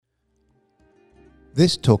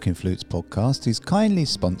This Talking Flutes podcast is kindly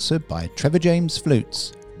sponsored by Trevor James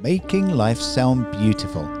Flutes, making life sound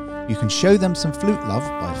beautiful. You can show them some flute love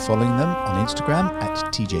by following them on Instagram at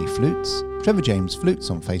TJ Flutes, Trevor James Flutes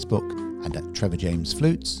on Facebook, and at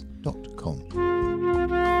trevorjamesflutes.com.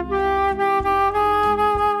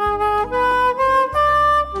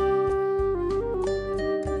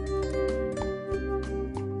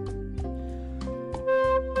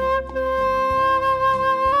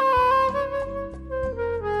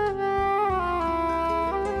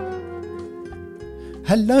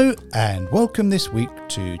 Hello and welcome this week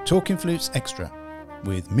to Talking Flutes Extra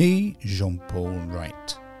with me, Jean-Paul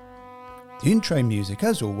Wright. The intro music,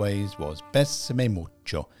 as always, was Bessame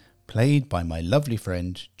Mucho, played by my lovely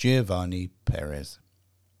friend Giovanni Perez.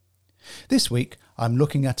 This week I'm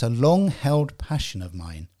looking at a long-held passion of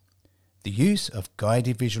mine, the use of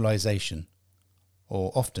guided visualization,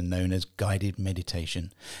 or often known as guided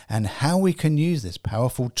meditation, and how we can use this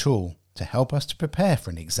powerful tool to help us to prepare for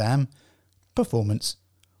an exam, performance,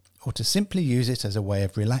 or to simply use it as a way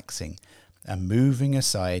of relaxing and moving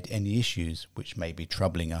aside any issues which may be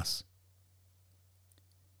troubling us.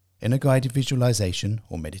 In a guided visualization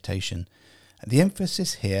or meditation, the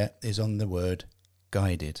emphasis here is on the word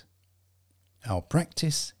guided. Our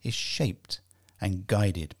practice is shaped and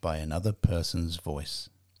guided by another person's voice.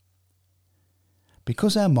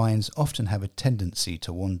 Because our minds often have a tendency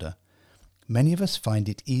to wander, many of us find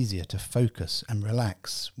it easier to focus and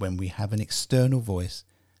relax when we have an external voice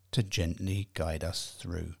to gently guide us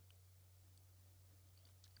through.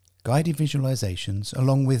 Guided visualizations,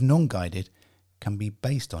 along with non-guided, can be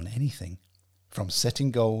based on anything, from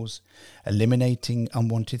setting goals, eliminating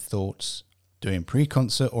unwanted thoughts, doing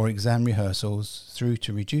pre-concert or exam rehearsals, through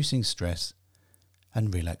to reducing stress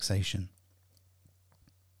and relaxation.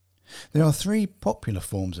 There are three popular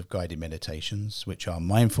forms of guided meditations, which are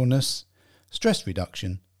mindfulness, stress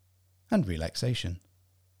reduction, and relaxation.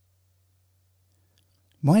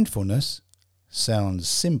 Mindfulness sounds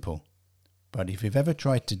simple, but if you've ever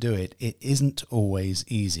tried to do it, it isn't always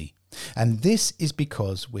easy. And this is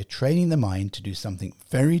because we're training the mind to do something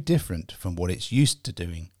very different from what it's used to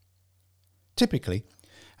doing. Typically,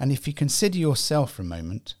 and if you consider yourself for a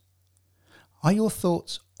moment, are your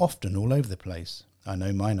thoughts often all over the place? I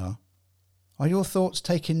know mine are. Are your thoughts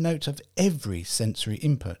taking note of every sensory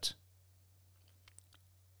input?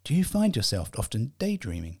 Do you find yourself often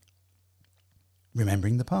daydreaming,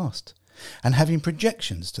 remembering the past, and having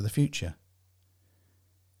projections to the future?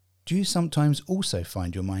 Do you sometimes also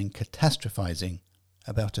find your mind catastrophizing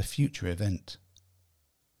about a future event?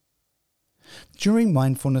 During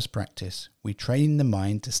mindfulness practice, we train the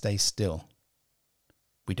mind to stay still.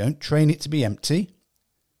 We don't train it to be empty,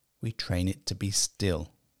 we train it to be still.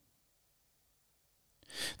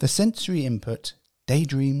 The sensory input,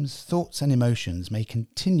 daydreams, thoughts and emotions may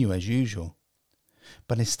continue as usual,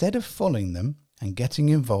 but instead of following them and getting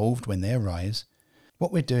involved when they arise,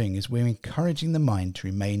 what we're doing is we're encouraging the mind to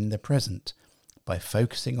remain in the present by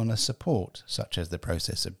focusing on a support such as the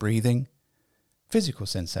process of breathing, physical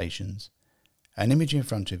sensations, an image in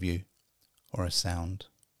front of you, or a sound.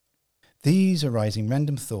 These arising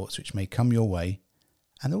random thoughts which may come your way,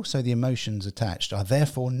 and also the emotions attached, are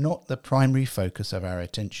therefore not the primary focus of our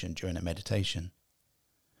attention during a meditation.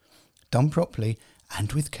 Done properly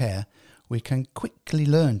and with care, we can quickly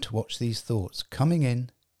learn to watch these thoughts coming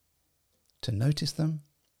in, to notice them,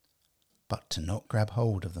 but to not grab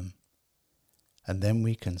hold of them. And then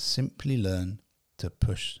we can simply learn to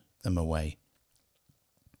push them away.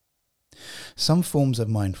 Some forms of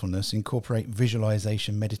mindfulness incorporate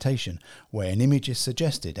visualization meditation, where an image is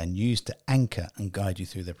suggested and used to anchor and guide you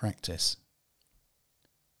through the practice.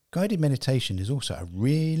 Guided meditation is also a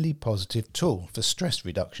really positive tool for stress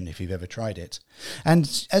reduction if you've ever tried it.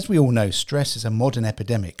 And as we all know, stress is a modern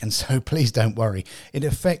epidemic, and so please don't worry. It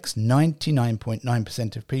affects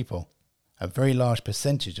 99.9% of people. A very large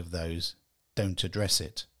percentage of those don't address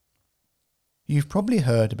it. You've probably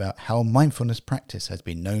heard about how mindfulness practice has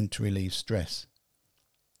been known to relieve stress.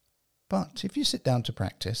 But if you sit down to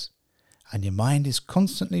practice, and your mind is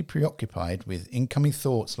constantly preoccupied with incoming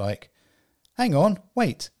thoughts like, hang on,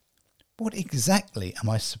 wait, what exactly am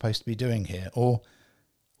I supposed to be doing here? Or,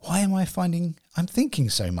 why am I finding I'm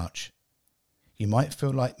thinking so much? You might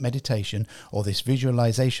feel like meditation or this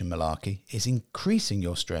visualization malarkey is increasing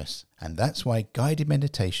your stress, and that's why guided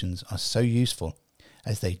meditations are so useful,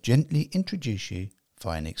 as they gently introduce you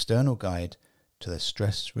via an external guide to the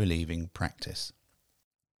stress-relieving practice.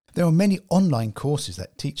 There are many online courses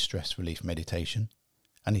that teach stress relief meditation,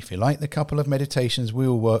 and if you like the couple of meditations we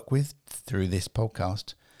will work with through this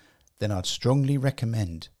podcast, then I'd strongly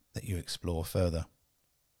recommend that you explore further.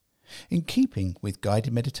 In keeping with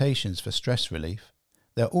guided meditations for stress relief,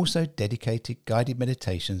 there are also dedicated guided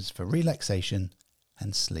meditations for relaxation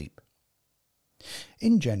and sleep.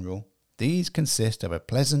 In general, these consist of a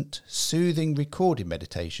pleasant, soothing recorded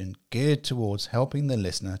meditation geared towards helping the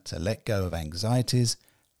listener to let go of anxieties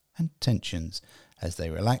and tensions as they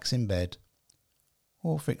relax in bed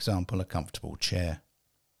or, for example, a comfortable chair.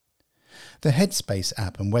 The Headspace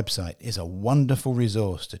app and website is a wonderful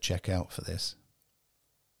resource to check out for this.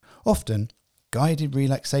 Often, guided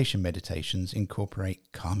relaxation meditations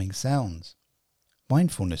incorporate calming sounds,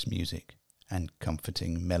 mindfulness music, and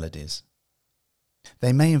comforting melodies.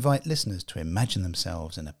 They may invite listeners to imagine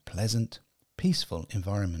themselves in a pleasant, peaceful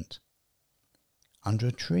environment. Under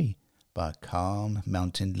a tree by a calm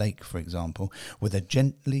mountain lake, for example, with a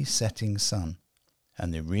gently setting sun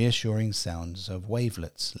and the reassuring sounds of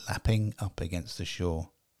wavelets lapping up against the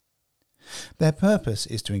shore. Their purpose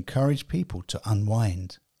is to encourage people to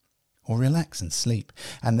unwind or relax and sleep,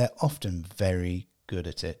 and they're often very good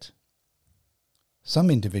at it. Some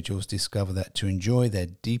individuals discover that to enjoy their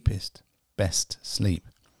deepest, best sleep,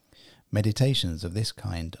 meditations of this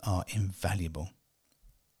kind are invaluable.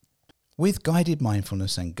 With guided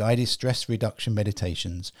mindfulness and guided stress reduction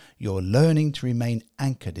meditations, you're learning to remain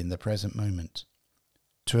anchored in the present moment,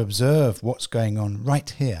 to observe what's going on right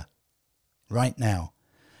here, right now,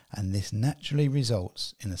 and this naturally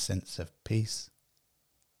results in a sense of peace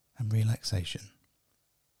and relaxation.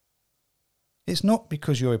 It's not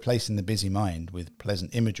because you're replacing the busy mind with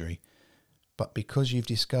pleasant imagery, but because you've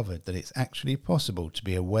discovered that it's actually possible to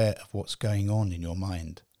be aware of what's going on in your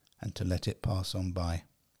mind and to let it pass on by.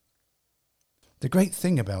 The great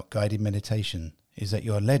thing about guided meditation is that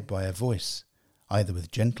you're led by a voice, either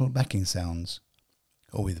with gentle backing sounds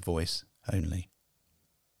or with voice only.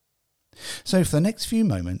 So for the next few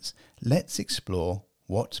moments, let's explore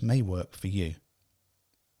what may work for you.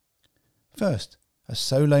 First, a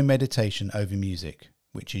solo meditation over music,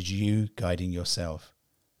 which is you guiding yourself.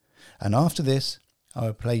 And after this, I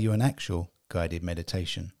will play you an actual guided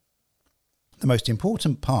meditation. The most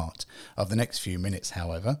important part of the next few minutes,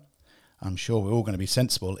 however, I'm sure we're all going to be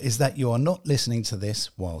sensible, is that you are not listening to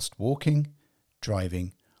this whilst walking,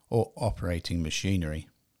 driving, or operating machinery.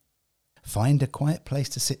 Find a quiet place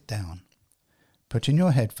to sit down. Put in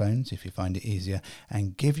your headphones if you find it easier,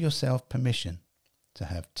 and give yourself permission to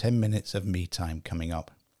have 10 minutes of me time coming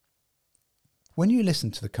up. When you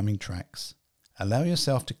listen to the coming tracks, allow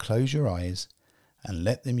yourself to close your eyes and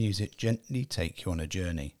let the music gently take you on a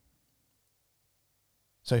journey.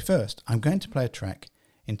 So first, I'm going to play a track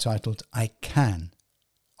entitled I Can,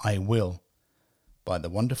 I Will by the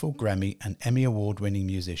wonderful Grammy and Emmy Award-winning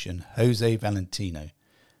musician Jose Valentino,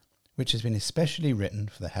 which has been especially written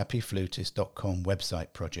for the happyflutist.com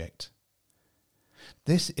website project.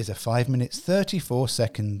 This is a 5 minutes 34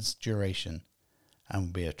 seconds duration and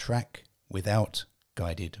will be a track without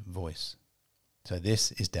guided voice. So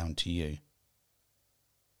this is down to you.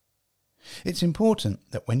 It's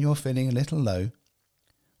important that when you're feeling a little low,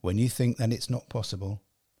 when you think that it's not possible,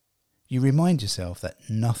 you remind yourself that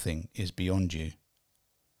nothing is beyond you.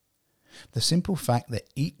 The simple fact that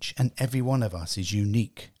each and every one of us is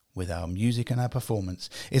unique with our music and our performance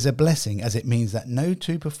is a blessing, as it means that no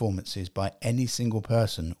two performances by any single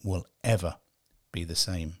person will ever be the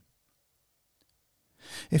same.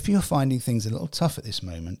 If you're finding things a little tough at this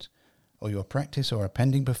moment, or your practice or a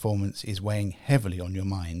pending performance is weighing heavily on your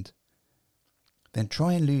mind, then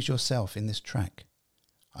try and lose yourself in this track.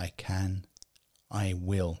 I can, I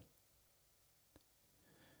will.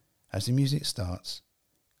 As the music starts,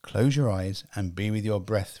 close your eyes and be with your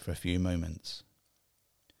breath for a few moments.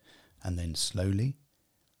 And then slowly,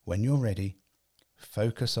 when you're ready,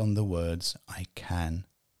 focus on the words I can,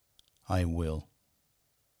 I will.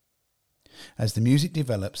 As the music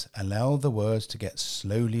develops, allow the words to get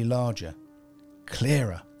slowly larger,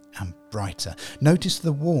 clearer and brighter. Notice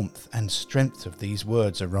the warmth and strength of these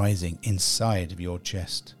words arising inside of your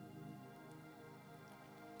chest.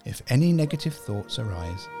 If any negative thoughts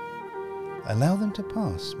arise, allow them to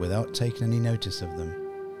pass without taking any notice of them.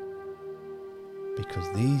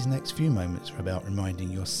 Because these next few moments are about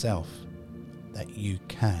reminding yourself that you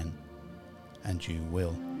can and you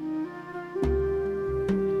will.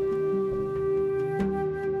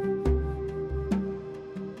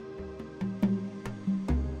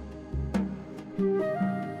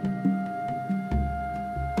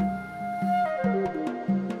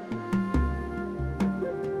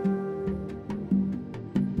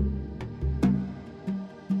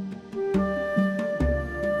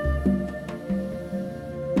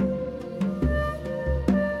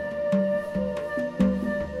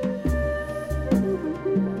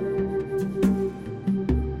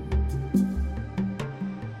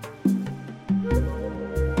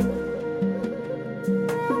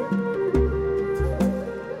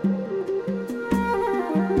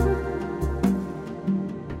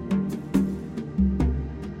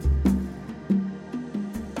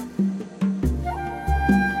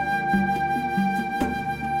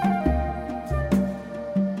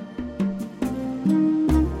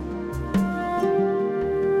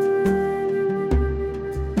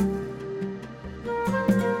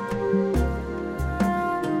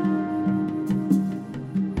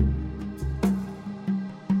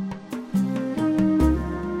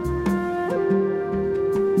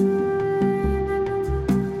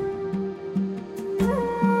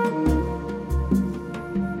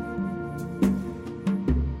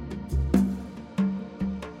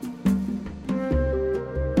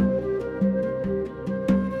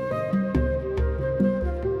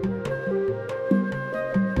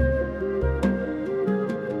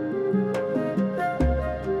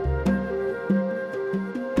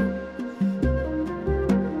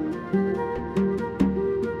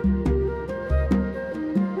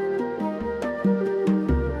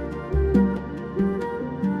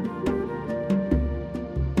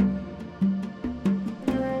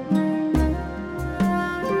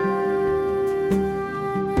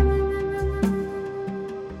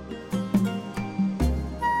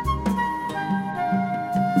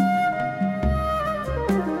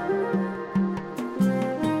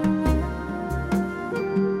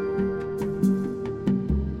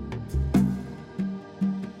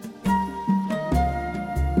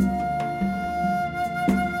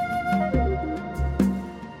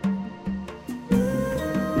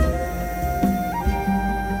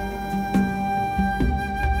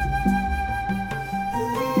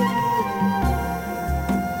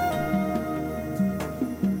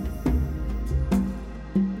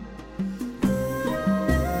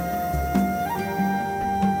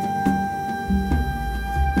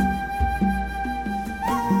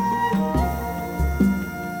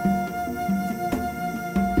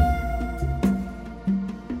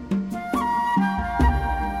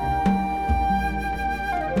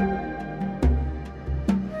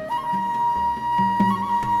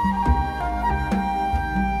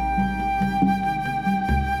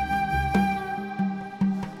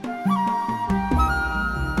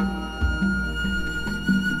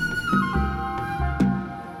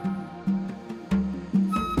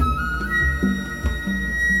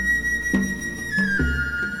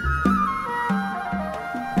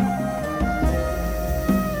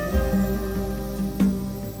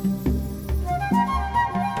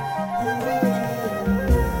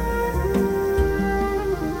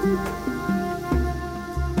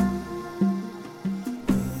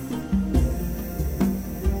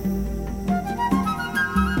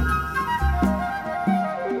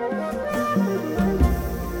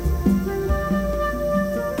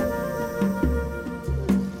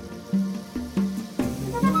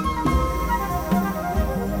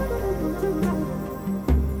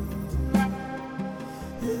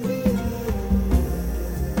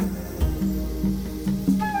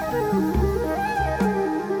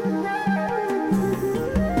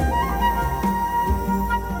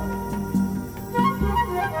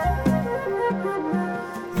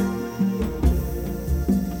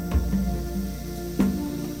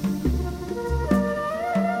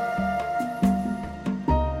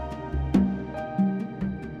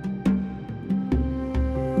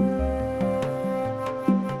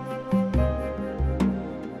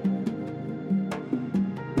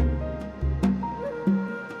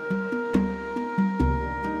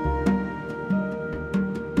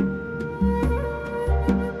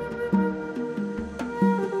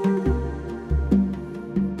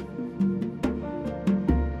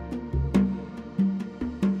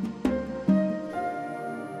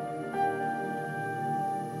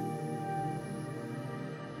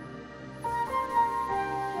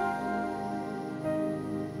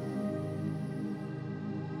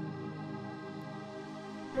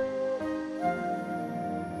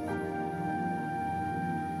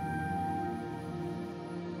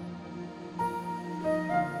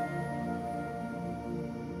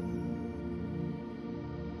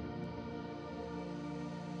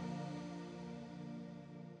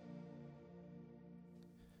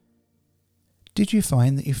 Did you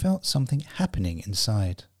find that you felt something happening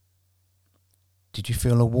inside? Did you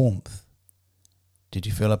feel a warmth? Did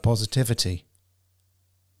you feel a positivity?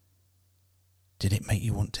 Did it make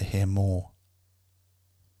you want to hear more?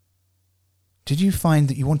 Did you find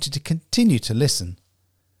that you wanted to continue to listen,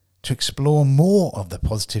 to explore more of the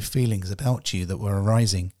positive feelings about you that were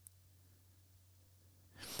arising?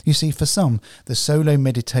 You see, for some, the solo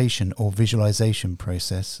meditation or visualization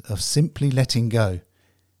process of simply letting go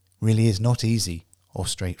really is not easy or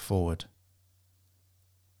straightforward.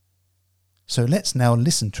 So let's now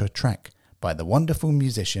listen to a track by the wonderful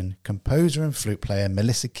musician, composer and flute player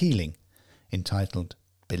Melissa Keeling, entitled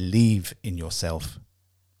Believe in Yourself.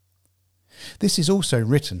 This is also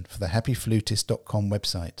written for the happyflutist.com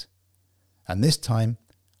website, and this time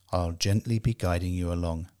I'll gently be guiding you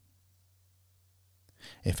along.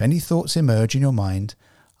 If any thoughts emerge in your mind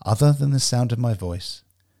other than the sound of my voice,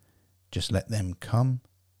 just let them come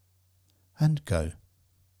and go.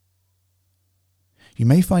 You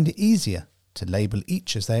may find it easier to label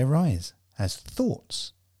each as they arise as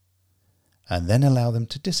thoughts, and then allow them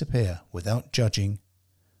to disappear without judging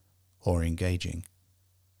or engaging.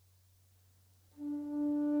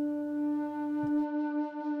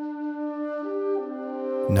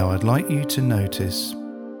 Now I'd like you to notice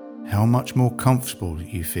how much more comfortable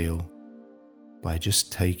you feel by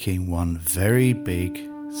just taking one very big,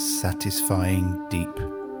 satisfying, deep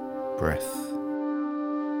breath.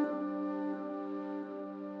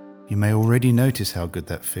 You may already notice how good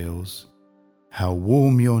that feels, how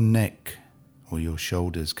warm your neck or your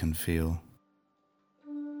shoulders can feel.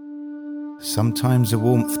 Sometimes the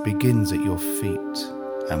warmth begins at your feet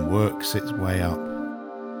and works its way up.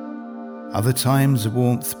 Other times the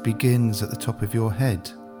warmth begins at the top of your head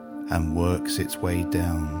and works its way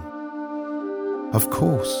down. Of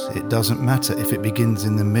course, it doesn't matter if it begins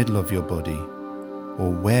in the middle of your body or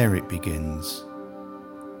where it begins.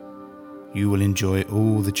 You will enjoy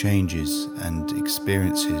all the changes and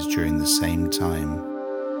experiences during the same time.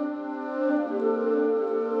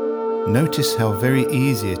 Notice how very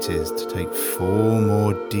easy it is to take 4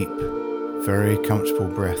 more deep, very comfortable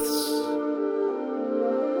breaths.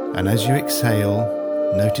 And as you exhale,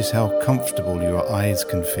 notice how comfortable your eyes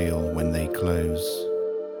can feel when they close.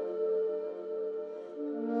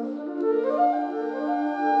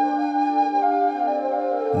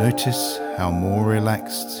 Notice how more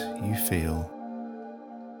relaxed you feel.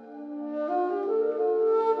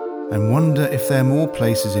 And wonder if there are more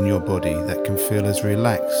places in your body that can feel as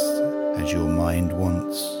relaxed as your mind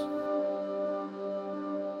wants.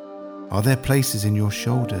 Are there places in your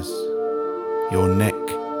shoulders, your neck,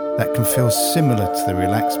 that can feel similar to the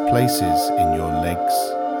relaxed places in your legs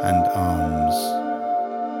and arms?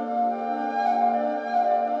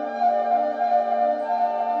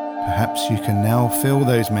 Perhaps you can now feel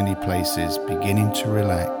those many places beginning to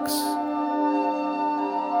relax.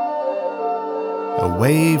 A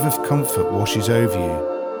wave of comfort washes over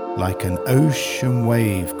you like an ocean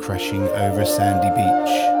wave crashing over a sandy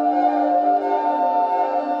beach.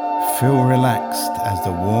 Feel relaxed as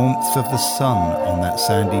the warmth of the sun on that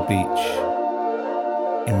sandy beach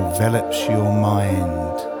envelops your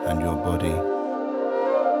mind and your body.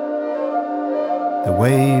 The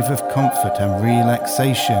wave of comfort and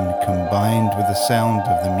relaxation combined with the sound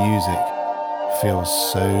of the music feels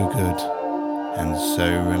so good and so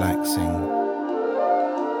relaxing.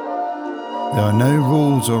 There are no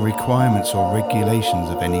rules or requirements or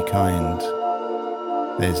regulations of any kind.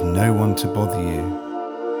 There's no one to bother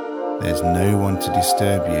you. There's no one to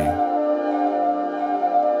disturb you.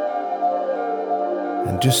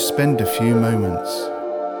 And just spend a few moments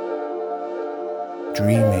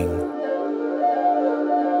dreaming.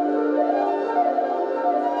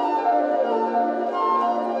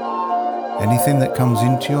 Anything that comes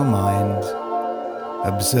into your mind,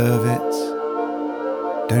 observe it.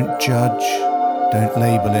 Don't judge, don't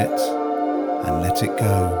label it, and let it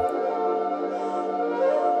go.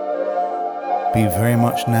 Be very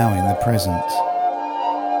much now in the present.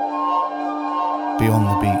 Be on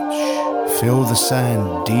the beach. Feel the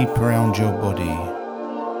sand deep around your body.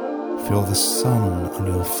 Feel the sun on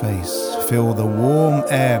your face. Feel the warm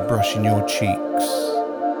air brushing your cheeks.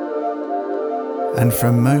 And for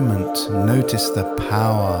a moment, notice the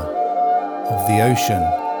power of the ocean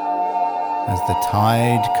as the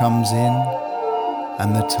tide comes in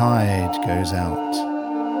and the tide goes out.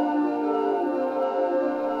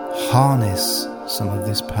 Harness some of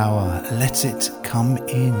this power. Let it come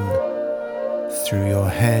in through your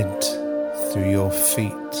head, through your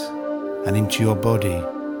feet, and into your body.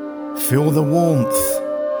 Feel the warmth.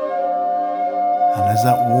 And as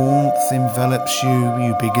that warmth envelops you,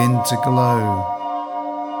 you begin to glow.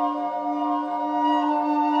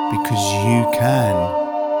 because you can.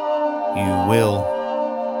 You will.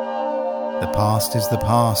 The past is the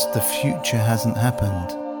past. The future hasn't happened.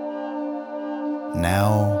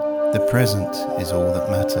 Now, the present is all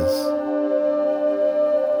that matters.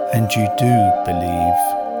 And you do believe.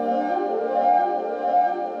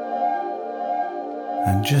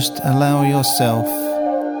 And just allow yourself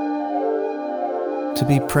to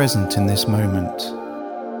be present in this moment,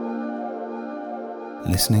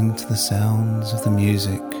 listening to the sounds of the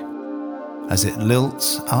music as it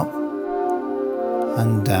lilts up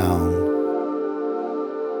and down.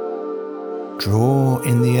 Draw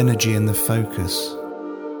in the energy and the focus.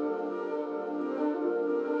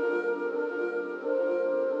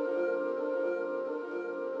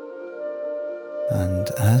 And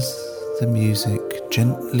as the music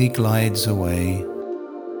gently glides away,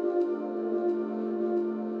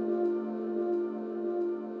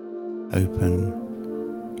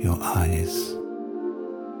 open your eyes.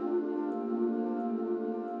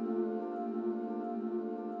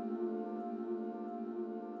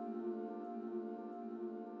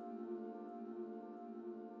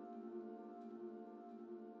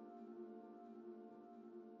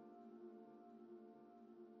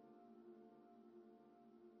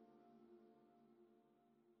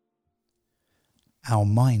 Our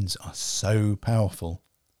minds are so powerful.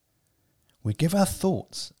 We give our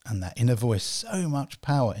thoughts and that inner voice so much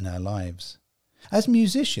power in our lives. As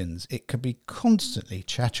musicians, it could be constantly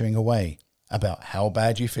chattering away about how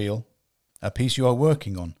bad you feel, a piece you are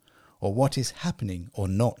working on, or what is happening or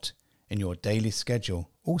not in your daily schedule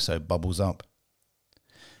also bubbles up.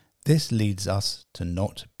 This leads us to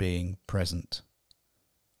not being present.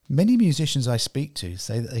 Many musicians I speak to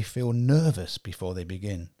say that they feel nervous before they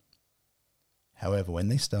begin. However, when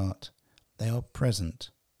they start, they are present,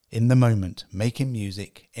 in the moment, making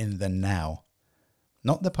music in the now.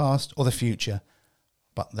 Not the past or the future,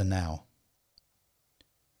 but the now.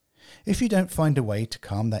 If you don't find a way to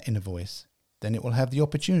calm that inner voice, then it will have the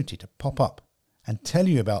opportunity to pop up and tell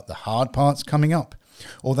you about the hard parts coming up,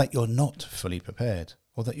 or that you're not fully prepared,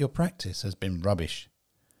 or that your practice has been rubbish,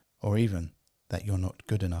 or even that you're not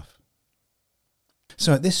good enough.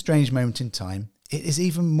 So at this strange moment in time, it is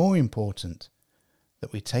even more important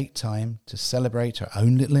that we take time to celebrate our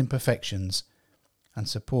own little imperfections and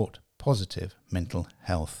support positive mental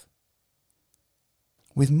health.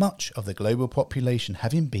 With much of the global population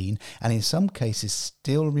having been, and in some cases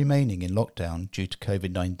still remaining in lockdown due to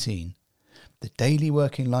COVID-19, the daily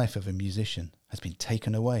working life of a musician has been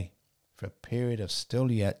taken away for a period of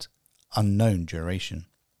still yet unknown duration.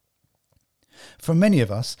 For many of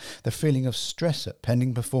us, the feeling of stress at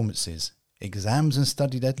pending performances, exams and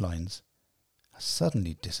study deadlines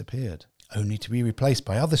suddenly disappeared, only to be replaced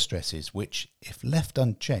by other stresses which, if left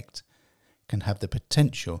unchecked, can have the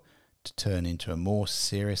potential to turn into a more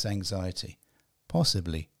serious anxiety,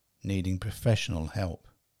 possibly needing professional help.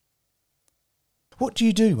 What do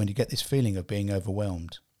you do when you get this feeling of being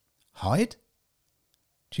overwhelmed? Hide?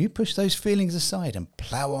 Do you push those feelings aside and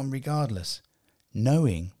plough on regardless,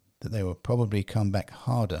 knowing that they will probably come back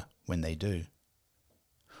harder when they do?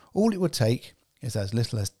 All it would take is as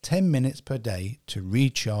little as 10 minutes per day to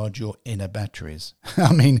recharge your inner batteries.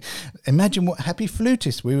 I mean, imagine what happy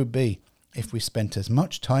flutists we would be if we spent as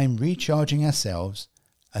much time recharging ourselves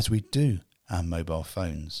as we do our mobile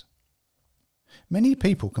phones. Many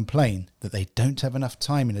people complain that they don't have enough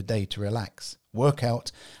time in a day to relax, work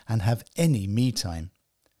out, and have any me time.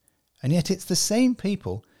 And yet it's the same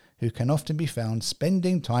people who can often be found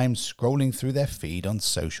spending time scrolling through their feed on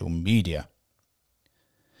social media.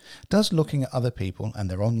 Does looking at other people and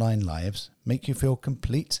their online lives make you feel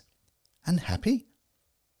complete and happy?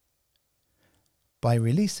 By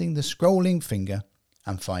releasing the scrolling finger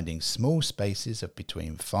and finding small spaces of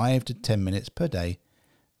between 5 to 10 minutes per day,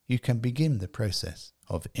 you can begin the process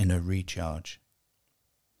of inner recharge.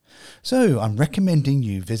 So I'm recommending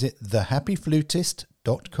you visit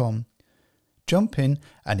thehappyflutist.com, jump in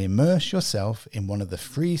and immerse yourself in one of the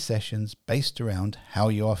free sessions based around how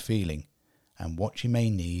you are feeling and what you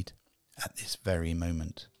may need at this very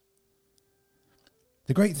moment.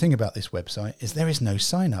 The great thing about this website is there is no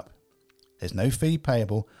sign up. There's no fee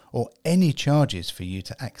payable or any charges for you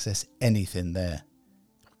to access anything there.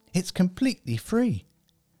 It's completely free.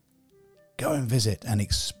 Go and visit and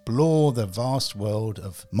explore the vast world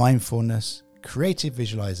of mindfulness, creative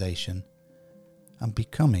visualization, and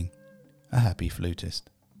becoming a happy flutist.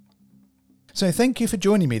 So thank you for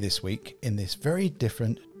joining me this week in this very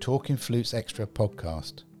different Talking Flutes Extra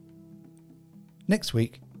podcast. Next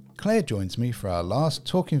week, Claire joins me for our last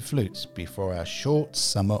Talking Flutes before our short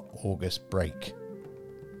summer August break.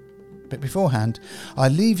 But beforehand, I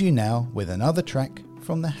leave you now with another track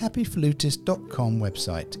from the happyflutist.com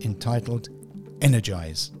website entitled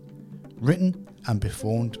Energize, written and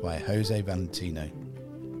performed by Jose Valentino.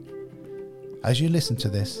 As you listen to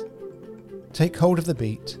this, take hold of the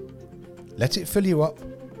beat, let it fill you up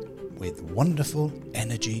with wonderful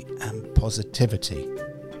energy and positivity.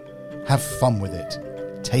 Have fun with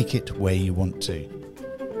it, take it where you want to.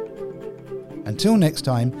 Until next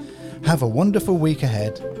time, have a wonderful week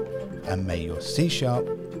ahead, and may your C sharp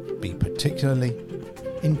be particularly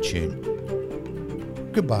in tune.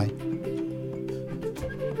 Goodbye.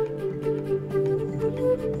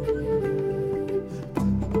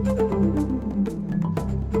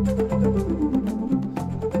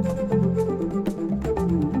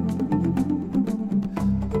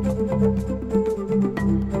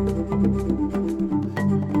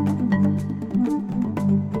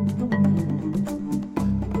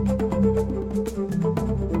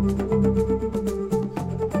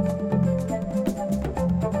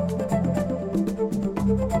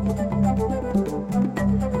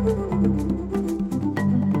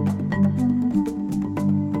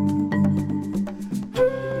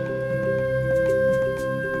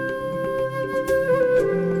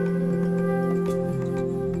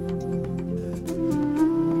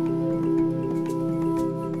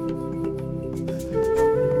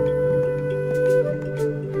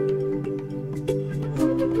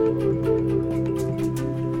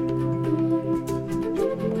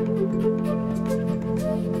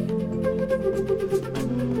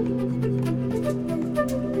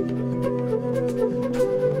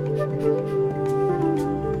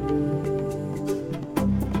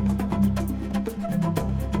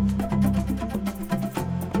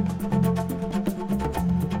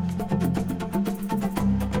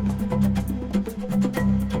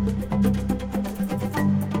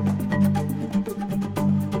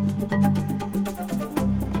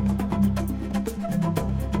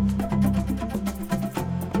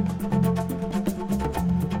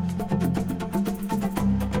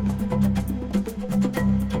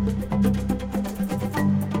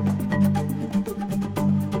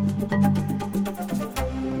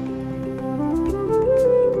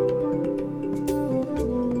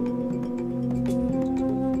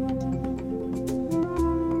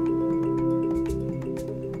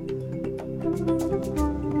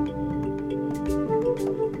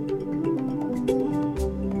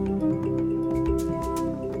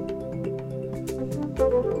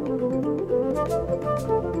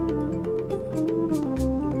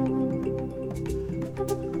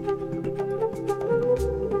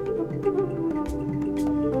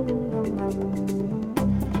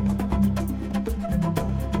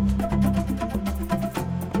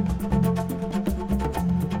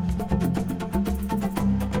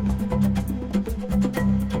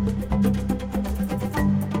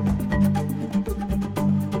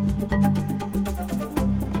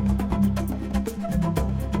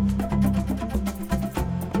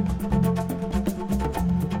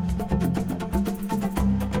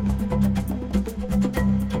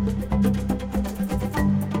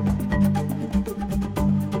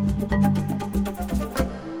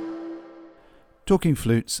 Talking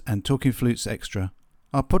Flutes and Talking Flutes Extra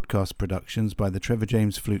are podcast productions by the Trevor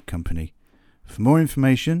James Flute Company. For more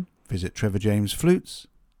information, visit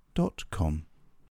trevorjamesflutes.com.